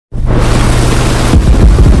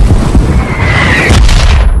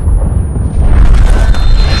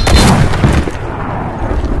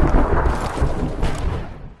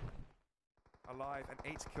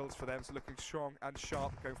kills for them, so looking strong and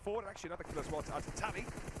sharp going forward. Actually, another kill as well to add to tally.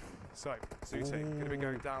 So, Zute going to be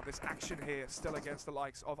going down. This action here still against the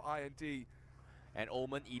likes of IND. And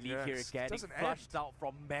Omen Elite here getting flushed out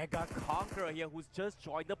from Mega Conqueror here, who's just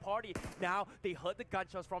joined the party. Now they heard the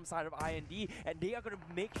gunshots from side of IND, and they are going to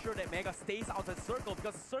make sure that Mega stays out of the circle,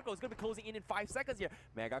 because the circle is going to be closing in 5 seconds here.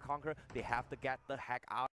 Mega Conqueror, they have to get the heck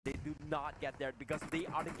out. They do not get there because they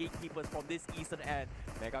are the gatekeepers from this eastern end.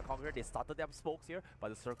 Mega Conqueror, they started them smokes here, but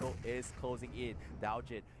the circle is closing in.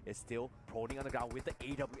 Daojin is still proning on the ground with the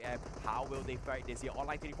AWM. How will they fight this here?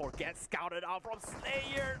 Online 24 gets scouted out from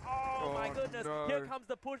Slayer. Oh my goodness. No. Here comes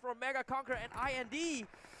the push from Mega Conqueror and IND.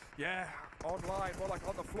 Yeah, online, more like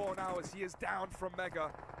on the floor now as he is down from Mega.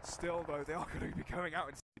 Still though, they are going to be going out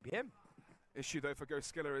and him. Issue though for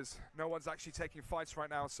Ghost Skiller is no one's actually taking fights right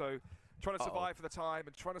now, so trying to survive for the time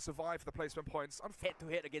and trying to survive for the placement points. Head to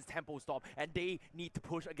head against Tempo Storm, and they need to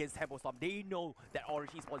push against Tempo Storm. They know that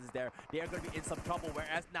Orange Esports is there. They are going to be in some trouble,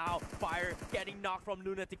 whereas now Fire getting knocked from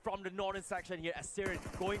Lunatic from the northern section here. Assyrian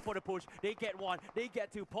going for the push. They get one, they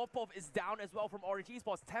get two. Popov is down as well from Orange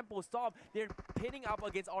Esports. Tempo Storm, they're pinning up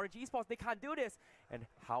against Orange Esports. They can't do this. And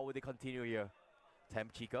how will they continue here?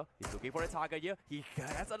 Temp Chica, he's looking for a target here. He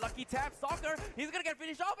has a lucky tap. Stalker, he's going to get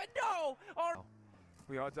finished off, and no!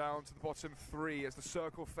 We are down to the bottom 3 as the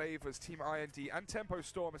circle favors Team IND and Tempo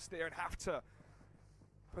Storm as they have to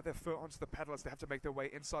put their foot onto the pedal as they have to make their way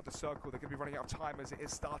inside the circle. They're going to be running out of time as it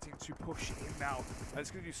is starting to push in now. And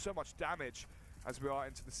it's going to do so much damage as we are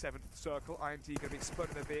into the 7th circle. IND going to be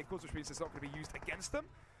exploding their vehicles, which means it's not going to be used against them.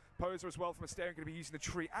 Poser as well from Asterion going to be using the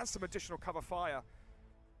tree as some additional cover fire.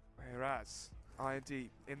 Whereas IND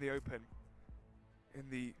in the open, in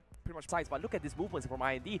the pretty much sides, but look at these movements from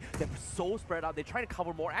IND. They're so spread out. They're trying to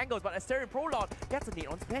cover more angles, but Asterion Prolog gets a nade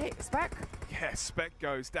on Spec. Yeah, Spec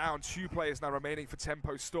goes down. 2 players now remaining for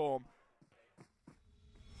Tempo Storm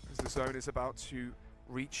as the zone is about to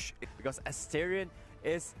reach. Because Asterion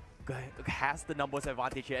has the numbers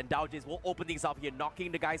advantage here, and Daojin will open things up here,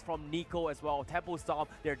 knocking the guys from Nico as well. Tempo Storm,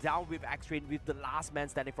 they're down with X-Train with the last man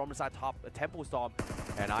standing from the side top, Tempo Storm.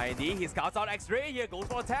 And IND, he scouts out X-Ray here, goes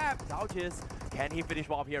for a tap. Daojin, can he finish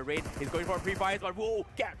off here? Rain is going for a pre-fire, but whoa,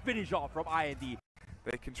 get finished off from IND.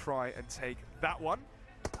 They can try and take that one,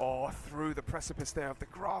 or through the precipice there of the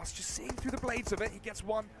grass, just seeing through the blades of it. He gets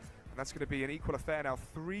one. And that's going to be an equal affair now,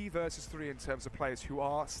 3 versus 3 in terms of players who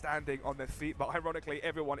are standing on their feet. But ironically,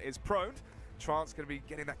 everyone is prone. Trance going to be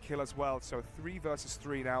getting that kill as well. So 3 versus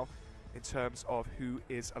 3 now in terms of who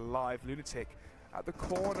is alive. Lunatic at the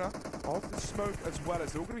corner of the smoke as well,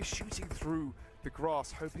 as they're all going to be shooting through the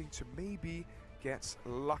grass, hoping to maybe get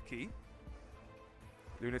lucky.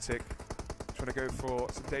 Lunatic trying to go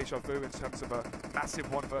for some deja vu in terms of a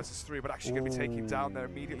massive 1 versus 3, but actually going to be taken down there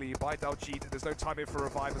immediately by Daljeet. There's no time in for a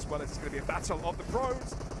revive as well, as it's going to be a battle of the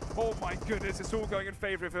pros. Oh my goodness, it's all going in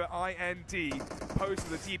favor of IND. Posed to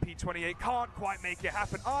the DP28, can't quite make it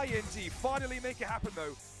happen. IND finally make it happen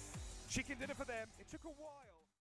though. Chicken dinner for them, it took a while.